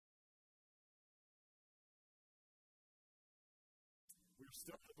We're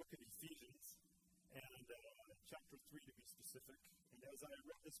still in the book of Ephesians, and chapter 3 to be specific. And as I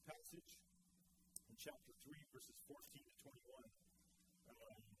read this passage in chapter 3, verses 14 to 21,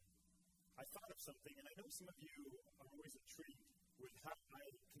 I thought of something, and I know some of you are always intrigued with how I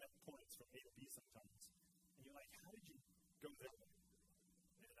connect points from A to B sometimes. And you're like, how did you go there?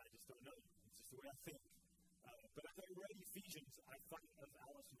 And I just don't know. It's just the way I think. But as I read Ephesians, I thought of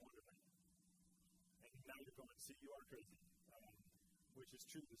Alice in Wonderland. And now you're going, see, you are crazy. Which is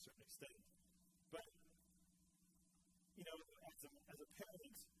true to a certain extent. But, you know, as a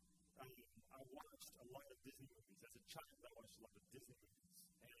parent, I watched a lot of Disney movies. As a child, I watched a lot of Disney movies.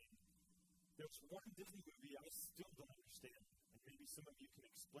 And there's one Disney movie I still don't understand. And maybe some of you can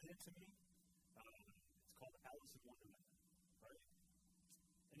explain it to me. It's called Alice in Wonderland. Right?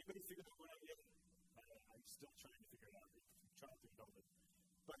 Anybody figure that one out yet? I'm still trying to figure it out. I'm trying to indulge it.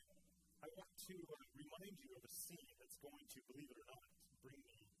 But I want to remind you of a scene that's going to, believe it or not, bring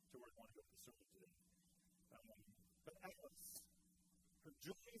me to where I want to go with the sermon today. But Alice, her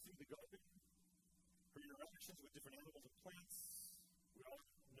journey through the garden, her interactions with different animals and plants, we all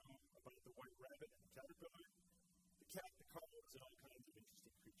know about the white rabbit and the caterpillar, the cat, the cobwebs, and all kinds of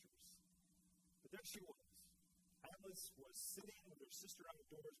interesting creatures. But there she was. Alice was sitting with her sister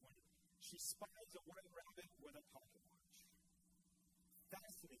outdoors when she spies a white rabbit with a pocket watch.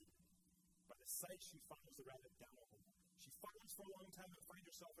 Fascinated by the sight, she follows the rabbit down a hole. She follows for a long time and finds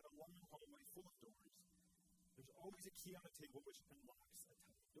herself in a long hallway full of doors. There's always a key on the table which unlocks a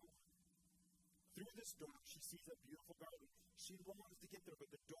tiny door. Through this door, she sees a beautiful garden. She longs to get there,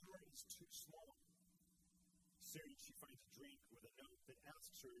 but the door is too small. Soon, she finds a drink with a note that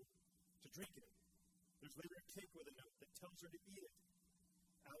asks her to drink it. There's later a cake with a note that tells her to eat it.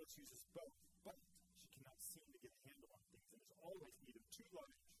 Alice uses both, but she cannot seem to get a handle on things and is always either too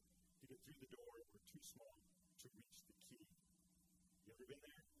large to get through the door or too small to reach the key. You ever been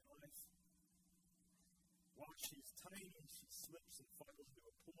there in life? While she's tiny, she slips and falls into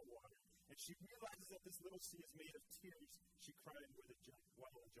a pool of water, and she realizes that this little sea is made of tears. She cried with a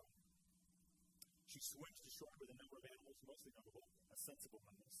while jumping. She swims to shore with a number of animals, mostly notable, a sensible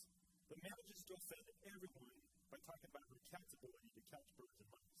mouse, but manages to offend everyone by talking about her cat's ability to catch birds and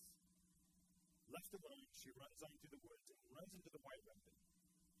mice. Left alone, she runs on through the woods and runs into the white rabbit.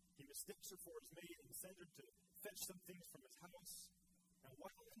 He mistakes her for his maid and sends her to fetch some things from his house. And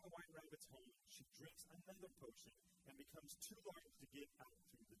while in the white rabbit's home, she drinks another potion and becomes too large to get out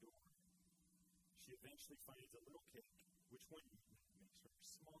through the door. She eventually finds a little cake, which when eaten makes her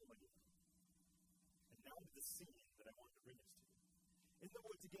small again. And now to the scene that I want to bring us to. In the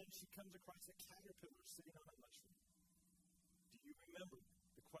woods again, she comes across a caterpillar sitting on a mushroom. Do you remember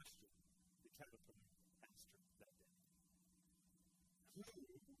the question the caterpillar asked her that day? You have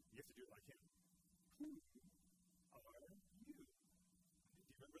to do it like him. Who are you? Do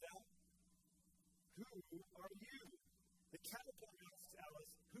you remember that? Who are you? The caterpillar asks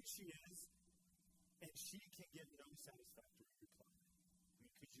Alice who she is, and she can give no satisfactory reply. I mean,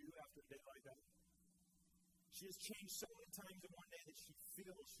 could you after a day like that? She has changed so many times in one day that she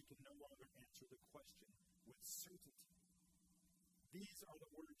feels she can no longer answer the question with certainty. These are the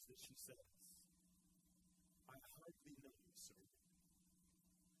words that she says. I hardly know you, sir.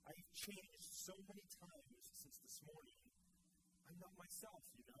 I've changed so many times since this morning. I'm not myself,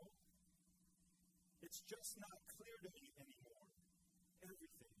 you know. It's just not clear to me anymore.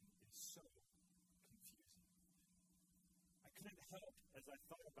 Everything is so confusing. I couldn't help, as I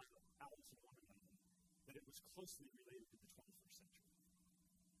thought about Alice in Wonderland, that it was closely related to the 21st century.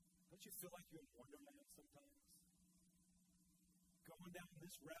 Don't you feel like you're in Wonderland sometimes? Going down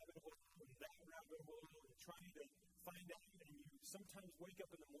this rabbit hole and that rabbit hole and trying to find out, and you sometimes wake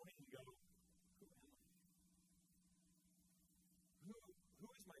up in the morning and go, who am I? Who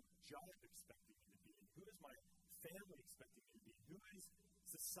is my job expecting me to be? Who is my family expecting me to be? Who is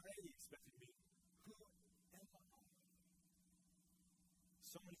society expecting me? Who am I?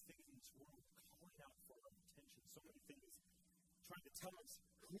 So many things in this world calling out for our attention. So many things trying to tell us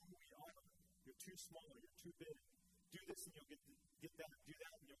who we are. You're too small, you're too big. Do this and you'll get that. Do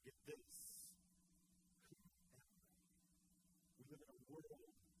that and you'll get this. Who am I? We live in a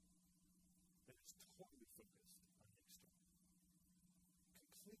world that is totally focused on the external.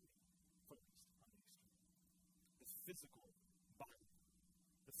 Completely focused on the external. The physical body,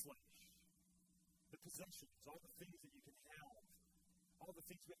 the flesh, the possessions, all the things that you can have, all the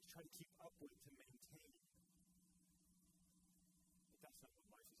things we have to try to keep up with to maintain. But that's not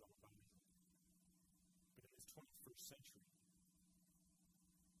what life is all about, is it? But in this 21st century,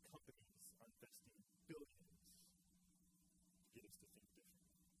 companies are investing billions to get us to think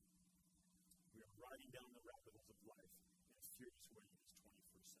differently. We are riding down the rapids of life in a furious way in this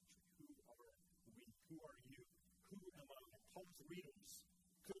century. Who are we? Who are you? Who am I? Paul's readers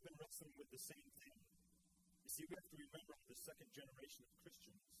could have been wrestling with the same thing. You see, we have to remember the second generation of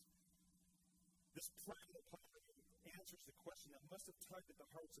Christians. This prayer that Paul answers the question that must have tugged at the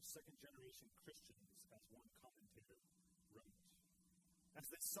hearts of second generation Christians, as one commentator wrote. As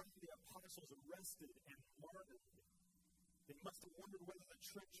they saw the apostles arrested and martyred, they must have wondered whether the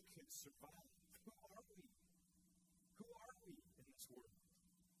church could survive. Who are we? Who are we in this world?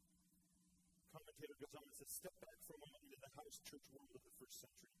 Commentator goes on and says, step back for a moment into the house church world of the first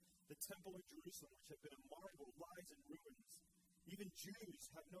century. The temple in Jerusalem, which had been a marvel, lies in ruins. Even Jews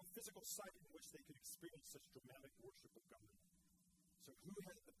have no physical site in which they could experience such dramatic worship of God. So who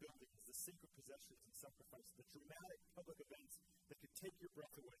had the buildings, the sacred possessions and sacrifices, the dramatic public events that could take your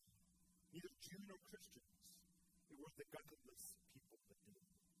breath away? Neither Jew nor Christians. It were the godless people that did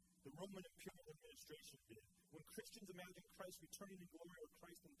it. The Roman imperial administration did. When Christians imagined Christ returning in glory or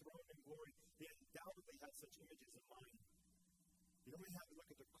Christ enthroned in glory, they undoubtedly had such images in mind. You only have to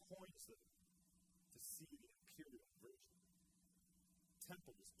look at the coins to see the imperial version.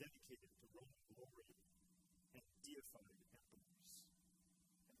 Temples dedicated to Roman glory and deified emperors.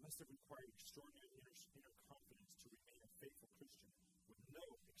 It must have required extraordinary inner confidence to remain a faithful Christian with no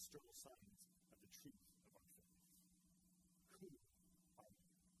external signs of the truth of our faith. Who are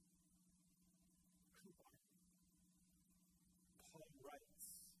we? Who are we? Paul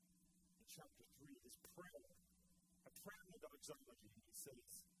writes in chapter 3 his prayer, a prayer in the doxology, and he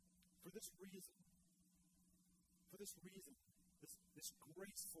says, for this reason, this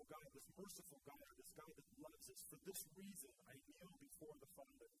graceful God, this merciful God, this God that loves us, for this reason I kneel before the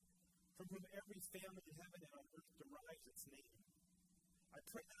Father, from whom every family in heaven and on earth derives its name. I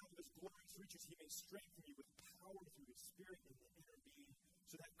pray that out of his glorious riches he may strengthen you with power through his Spirit in the inner being,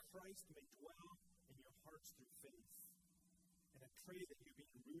 so that Christ may dwell in your hearts through faith. And I pray that you,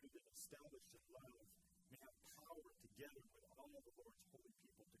 being rooted and established in love, may have power together with all the Lord's holy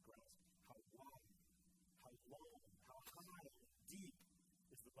people to grasp how wide, how long, how high, and deep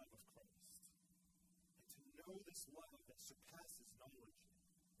is the love of Christ. And to know this love that surpasses knowledge,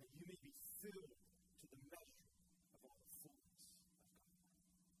 that you may be filled to the measure of all the fullness of God.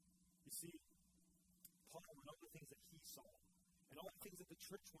 You see, Paul, and all the things that he saw, and all the things that the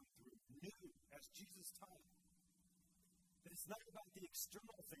church went through, knew, as Jesus taught, that it's not about the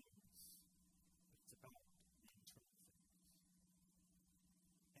external things, but it's about the internal things.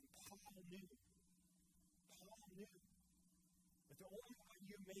 And Paul knew that the only way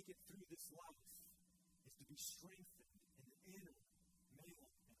you make it through this life is to be strengthened in the inner man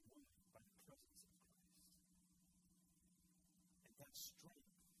and woman by the presence of Christ. And that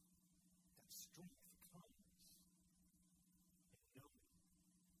strength comes in knowing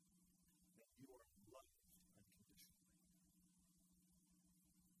that you are loved unconditionally.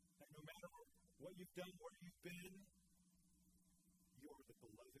 That no matter what you've done, where you've been, you are the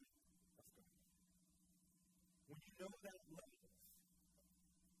beloved of God. When you know that love,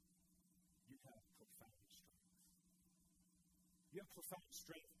 you have profound strength. You have profound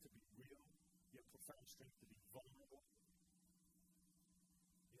strength to be real. You have profound strength to be vulnerable.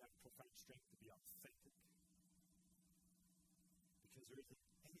 You have profound strength to be authentic. Because there isn't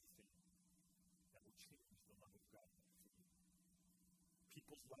anything that will change the love of God for you.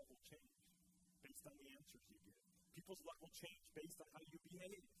 People's love will change based on the answers you give. People's love will change based on how you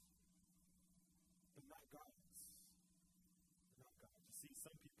behave. But not God's. You see,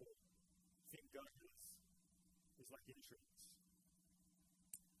 some people think God is like insurance.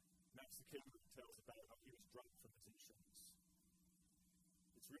 Max Lucado tells about how he was dropped from his insurance.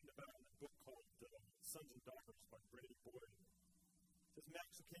 It's written about in a book called Sons and Daughters by Brady Boyd. It says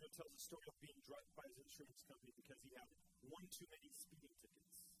Max Lucado tells the story of being dropped by his insurance company because he had one too many speeding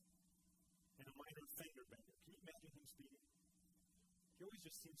tickets and a minor fender bender. Can you imagine him speeding? He always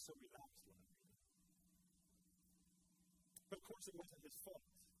just seems so relaxed when I'm reading. But of course it wasn't his fault.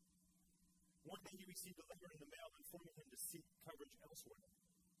 One day he received a letter in the mail informing him to seek coverage elsewhere.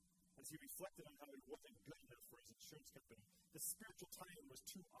 As he reflected on how he wasn't good enough for his insurance company, the spiritual tie-in was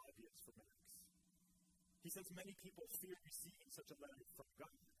too obvious for Max. He says many people fear receiving such a letter from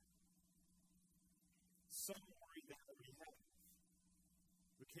God. Some worry that we have.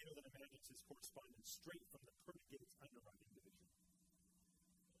 Lucado then imagines his correspondence straight from the Pearly Gates underwriting division.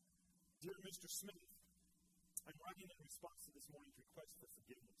 Dear Mr. Smith, I'm writing in response to this morning's request for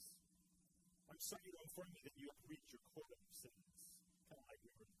forgiveness. I'm sorry to inform you that you have reached your quota of sins. Kind of like we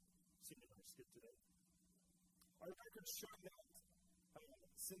were seeing in our skit today. Our records show that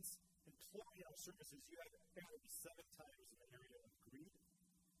since employing our services, you have erred 7 times in the area of greed,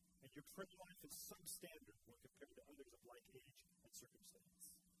 and Your prayer life is substandard when compared to others of like age and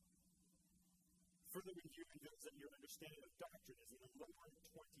circumstance. Further review reveals that your understanding of doctrine is in the lower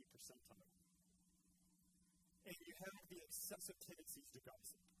 20 percentile. And you have the excessive tendencies to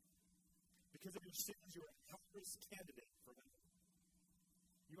gossip. Because of your sins, you are a helpless candidate for heaven.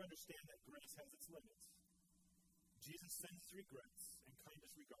 You understand that grace has its limits. Jesus sends regrets and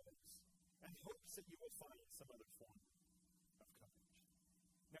kindness regards, and hopes that you will find some other form of coverage.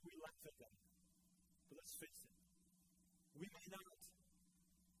 Now we laugh at that, but let's face it. We may not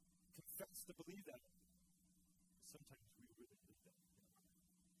confess to believe that. Sometimes we really believe that.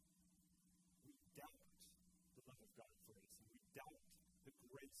 We doubt the love of God for us, and we doubt the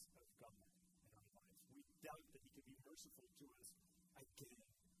grace of God in our lives. We doubt that He can be merciful to us again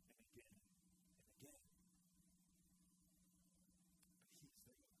and again and again. But He's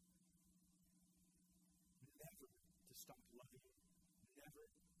there. Never to stop loving, never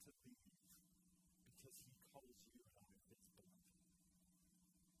to leave, because He calls you and I His beloved.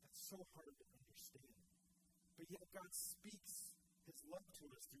 That's so hard to understand. But yet God speaks His love to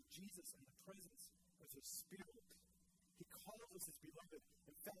us through Jesus in the presence of His Spirit. He calls us His beloved.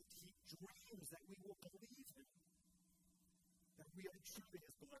 In fact, He dreams that we will believe Him, that we are truly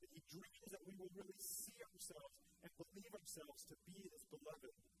His beloved. He dreams that we will really see ourselves and believe ourselves to be His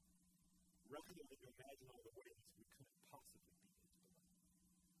beloved, rather than to imagine all the ways we couldn't possibly be His beloved.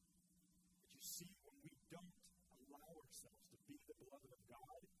 But you see, when we don't allow ourselves to be the beloved of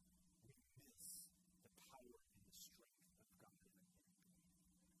God, we miss the power and the strength of God in our being.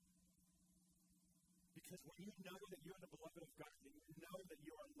 Because when you know that you are the beloved of God, and you know that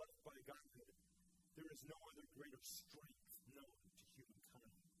you are loved by God, there is no other greater strength known to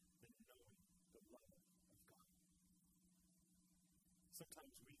humankind than knowing the love of God.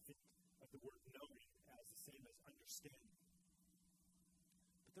 Sometimes we think of the word knowing as the same as understanding.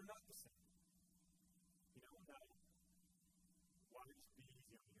 But they're not the same. You know, now, why just be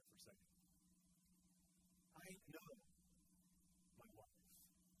easy on me here for a second? I know my wife.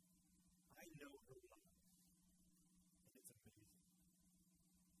 I know her love. And it's amazing.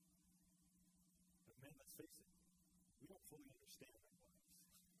 But man, let's face it, we don't fully understand our wives.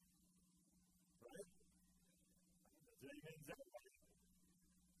 Right? That's amens, everybody.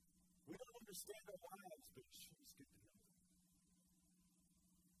 We don't understand our wives, but she's good to know them.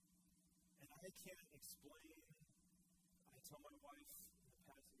 And I can't explain. I tell my wife in the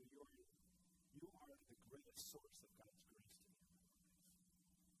past, you are the greatest source of God's grace to me.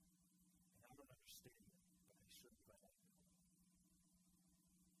 And I don't understand it, but I sure glad I know.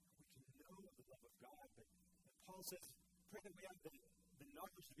 We can know the love of God, but Paul says, pray that we have the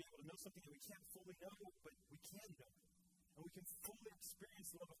knowledge to be able to know something that we can't fully know, but we can know it. And we can fully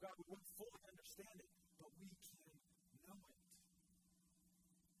experience the love of God. We won't fully understand it, but we can know it.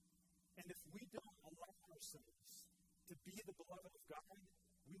 And if we don't allow ourselves to be the beloved of God,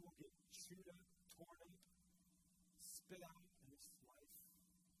 we will get chewed up, torn up, spit out in this life.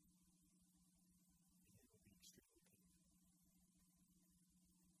 And it will be extremely painful.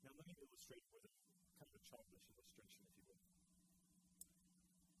 Now let me illustrate with a kind of a childish illustration, if you will.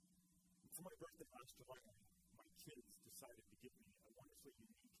 For my birthday last July, my kids decided to give me a wonderfully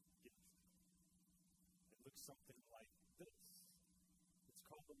unique gift. It looks something like this. It's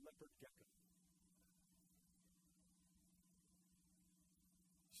called the leopard gecko.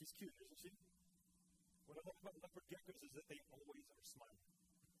 She's cute, isn't she? What I love about leopard geckos is that they always are smiling.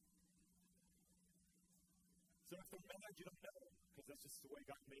 So if they're mad, you don't know, because that's just the way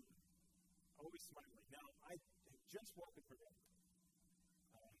God made them. Always smiling. Now, I just walked her up.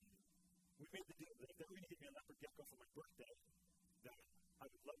 We made the deal that if they were going to give me a leopard gecko for my birthday, that I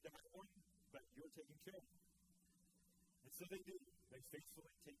would love to have one, but you're taking care of it. And so they do. They faithfully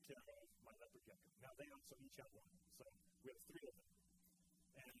take care of my leopard gecko. Now, they also each have one, so we have 3 of them.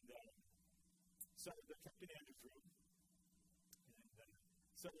 And so they're kept in Andrew's room. And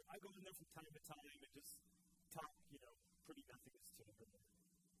so I go in there from time to time and just talk, pretty nothingness to her.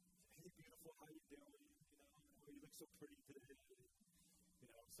 Hey, beautiful, how you doing? Oh, you look so pretty today.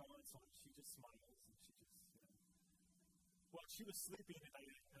 So on and so on. She just smiles and she just, Well, she was sleeping and I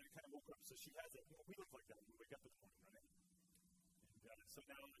kind of woke her up. So she has it. We look like that when we wake up in the morning, right? And so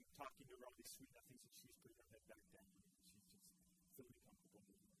now I'm talking to her all these sweet nothings and she's putting her head back down. And she's just feeling comfortable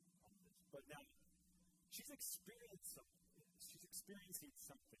with all of this. But now she's experiencing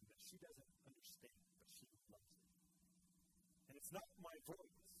something that she doesn't understand, but she loves it. And it's not my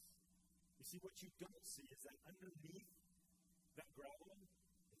voice. You see, what you don't see is that underneath that growl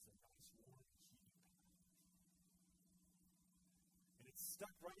is a nice, warm, heated pot. And it's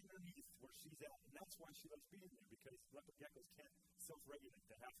stuck right underneath where she's at. And that's why she loves being there, because leopard geckos can't self-regulate.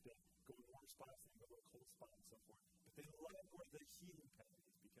 They have to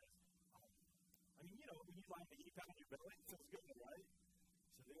applying a heat pad on your belly? It feels good, right?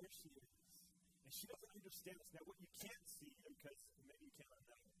 So there she is. And she doesn't understand this. Now, what you can't see, because maybe you can't know,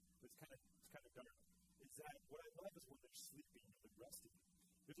 but it's kind of dark, is that what I love is when they're sleeping or they're resting.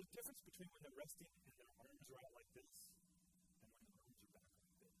 There's a difference between when they're resting and their arms are out like this and when their arms are back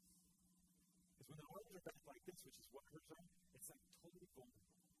like this. Because when their arms are back like this, which is what hers are, it's like totally vulnerable.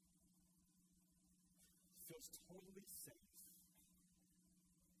 It feels totally safe.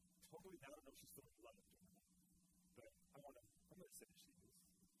 Totally, I don't know if she's feeling loved or not, but I'm going to say that she is.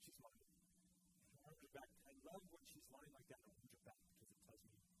 She's mine. Her arms are back. I love when she's lying like that and her arms are back because it tells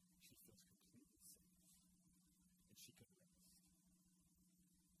me she feels completely safe and she can rest.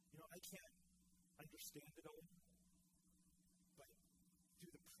 You know, I can't understand it all, but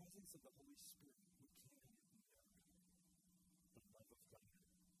through the presence of the Holy Spirit, we can know the love of God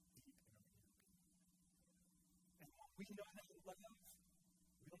deep in our inner being. And when we know that love,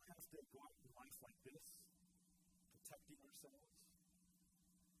 we don't have to go out in life like this, protecting ourselves.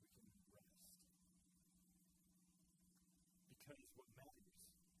 We can rest. Because what matters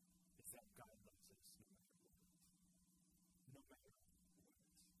is that God loves us no matter what. No matter what.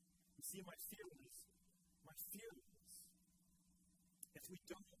 You see, my fear is, if we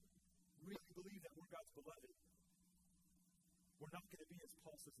don't really believe that we're God's beloved, we're not going to be, as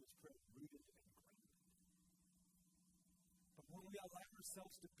Paul says in his prayer, rooted and grounded. But when we allow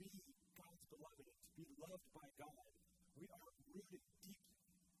ourselves to be God's beloved and to be loved by God, we are rooted deeply.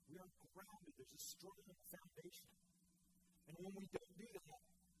 We are grounded. There's a strong foundation. And when we don't do that,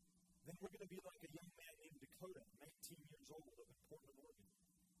 then we're going to be like a young man named Dakota, 19 years old, up in Portland, Oregon,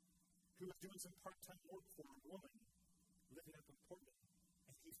 who was doing some part-time work for a woman living up in Portland,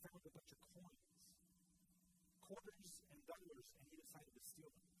 and he found a bunch of coins, quarters and dollars, and he decided to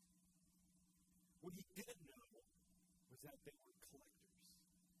steal them. What he didn't know was that they were collectors.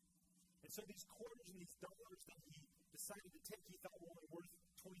 And so these quarters and these dollars that he decided to take, he thought were only worth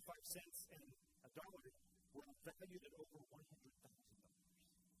 25 cents and a dollar, were valued at over $100,000.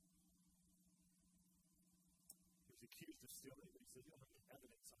 He was accused of stealing, but he said, "You don't have any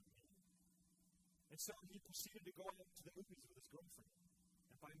evidence on me." And so he proceeded to go out to the movies with his girlfriend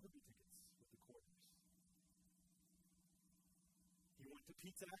and buy movie tickets with the quarters. He went to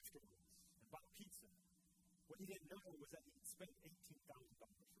pizza afterwards and bought pizza. What he didn't know was that he'd spent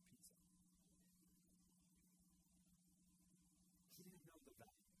 $18,000 for pizza. He didn't know the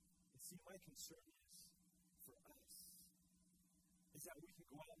value. And see, my concern is, for us, is that we can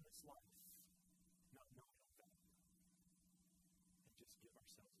go out in this life not knowing our value and just give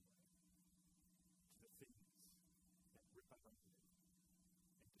ourselves away to the things that rip our heart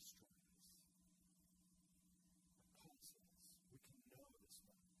and destroy us. But Paul says we can know this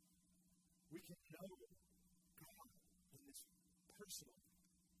love. We can know God in this personal,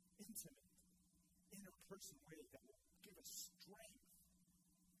 intimate, interpersonal way that will give us strength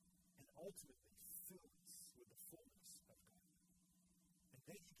and ultimately fill us with the fullness of God. And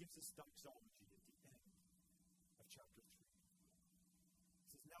then he gives us doxology at the end of chapter 3. He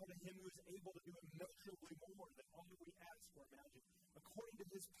says, "Now to him who is able to do immeasurably more than all that we ask or imagine, according to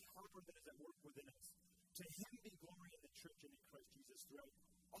his power that is at work within us, to him be glory in the church and in Christ Jesus throughout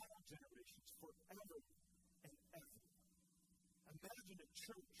all generations, forever and ever." Imagine a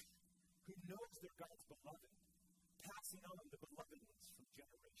church who knows they're God's beloved, passing on the belovedness from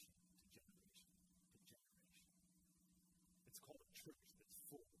generation to generation to generation. It's called a church that's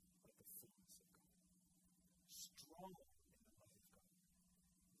full of the fullness of God, strong in the love of God.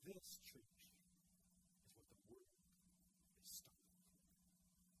 This church is what the world is starving for.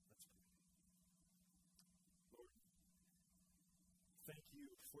 Let's pray. Lord, thank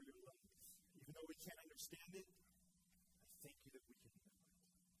you for your love. Even though we can't understand it, I thank you that we can know it.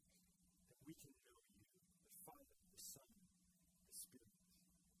 That we can know you, the Father, the Son, the Spirit.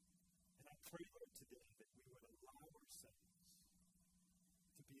 And I pray, Lord, today that we would allow ourselves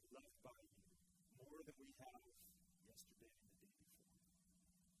to be loved by you more than we have yesterday and the day before.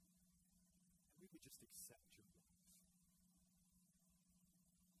 And we would just accept your love.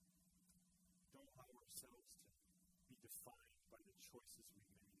 Don't allow ourselves to be defined by the choices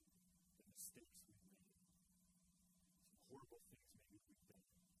we've made, the mistakes